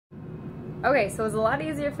Okay, so it was a lot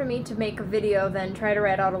easier for me to make a video than try to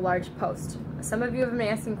write out a large post. Some of you have been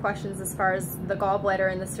asking questions as far as the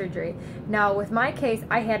gallbladder and the surgery. Now, with my case,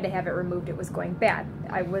 I had to have it removed. It was going bad.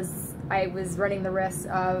 I was running the risk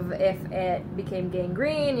of, if it became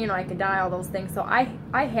gangrene, you know, I could die, all those things. So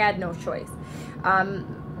I had no choice.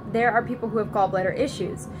 There are people who have gallbladder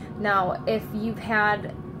issues. Now, if you've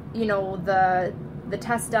had, you know, the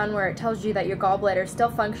test done where it tells you that your gallbladder is still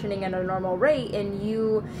functioning at a normal rate and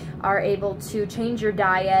you are able to change your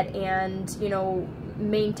diet and, you know,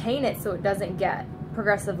 maintain it so it doesn't get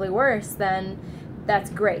progressively worse, then that's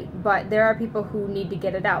great. But there are people who need to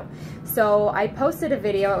get it out. So I posted a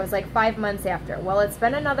video, it was like 5 months after. Well, it's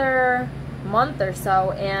been another month or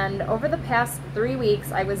so, and over the past 3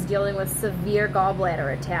 weeks I was dealing with severe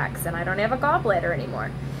gallbladder attacks, and I don't have a gallbladder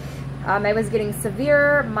anymore. I was getting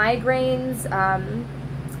severe migraines.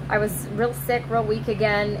 I was real sick, real weak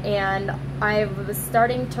again, and I was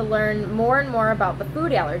starting to learn more and more about the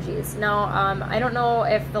food allergies. Now, I don't know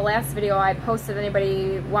if the last video I posted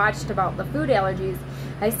anybody watched about the food allergies.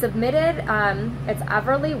 I submitted, it's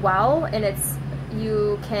Everly Well, and it's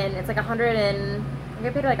like 100 and, I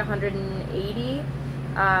paid like 180.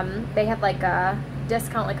 They had like a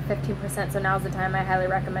discount, like a 15%, so now's the time. I highly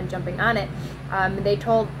recommend jumping on it. They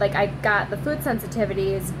told, like, I got the food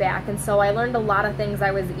sensitivities back, and so I learned a lot of things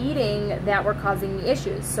I was eating that were causing me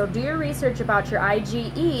issues. So do your research about your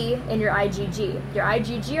IgE and your IgG. Your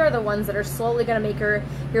IgG are the ones that are slowly going to make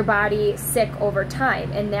your body sick over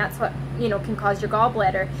time, and that's what, you know, can cause your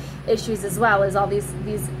gallbladder issues as well, is all these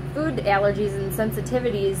food allergies and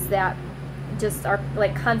sensitivities that just are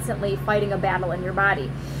like constantly fighting a battle in your body.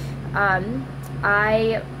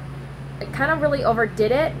 I kind of really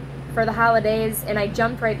overdid it for the holidays, and I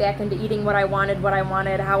jumped right back into eating what I wanted,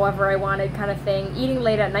 however I wanted, kind of thing. Eating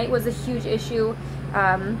late at night was a huge issue.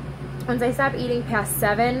 Once I stopped eating past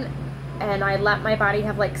 7 and I let my body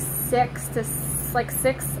have like 6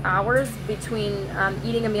 hours between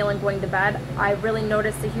eating a meal and going to bed, I really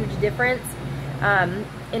noticed a huge difference.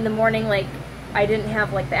 In the morning, like, I didn't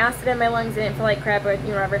have like the acid in my lungs, I didn't feel like crap, or, you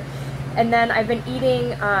know, whatever. And then I've been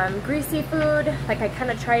eating greasy food. Like, I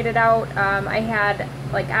kind of tried it out. I had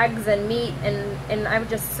like eggs and meat, and I was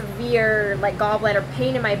just severe like gallbladder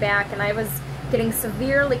pain in my back, and I was getting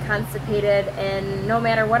severely constipated, and no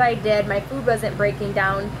matter what I did, my food wasn't breaking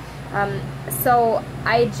down. So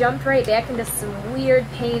I jumped right back into some weird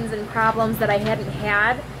pains and problems that I hadn't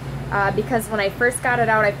had. Because when I first got it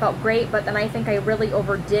out, I felt great, but then I think I really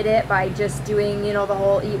overdid it by just doing, you know, the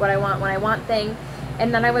whole eat what I want when I want thing.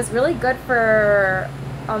 And then I was really good for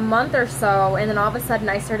a month or so, and then all of a sudden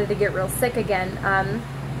I started to get real sick again.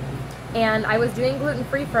 And I was doing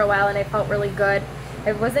gluten-free for a while, and I felt really good.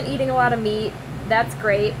 I wasn't eating a lot of meat. That's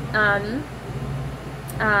great. Trying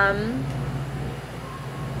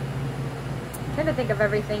to think of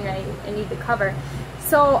everything I need to cover.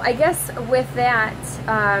 So I guess with that,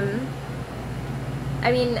 I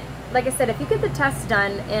mean, like I said, if you get the test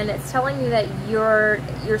done and it's telling you that you're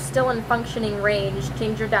still in functioning range,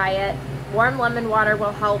 change your diet. Warm lemon water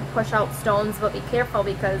will help push out stones, but be careful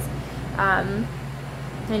because,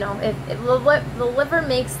 you know, the liver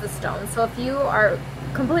makes the stones. So if you are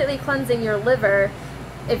completely cleansing your liver,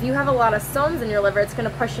 if you have a lot of stones in your liver, it's going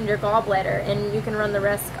to push into your gallbladder, and you can run the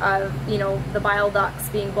risk of, you know, the bile ducts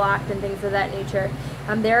being blocked and things of that nature.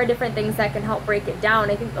 There are different things that can help break it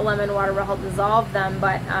down. I think the lemon water will help dissolve them,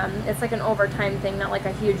 but it's like an overtime thing, not like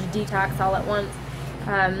a huge detox all at once.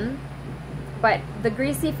 But the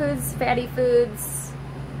greasy foods, fatty foods,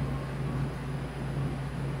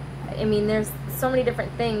 I mean, there's so many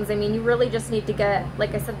different things. I mean, you really just need to get,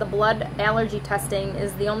 like I said, the blood allergy testing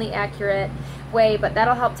is the only accurate way, but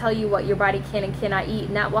that'll help tell you what your body can and cannot eat,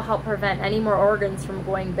 and that will help prevent any more organs from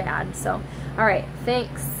going bad. So, all right,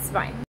 thanks, bye.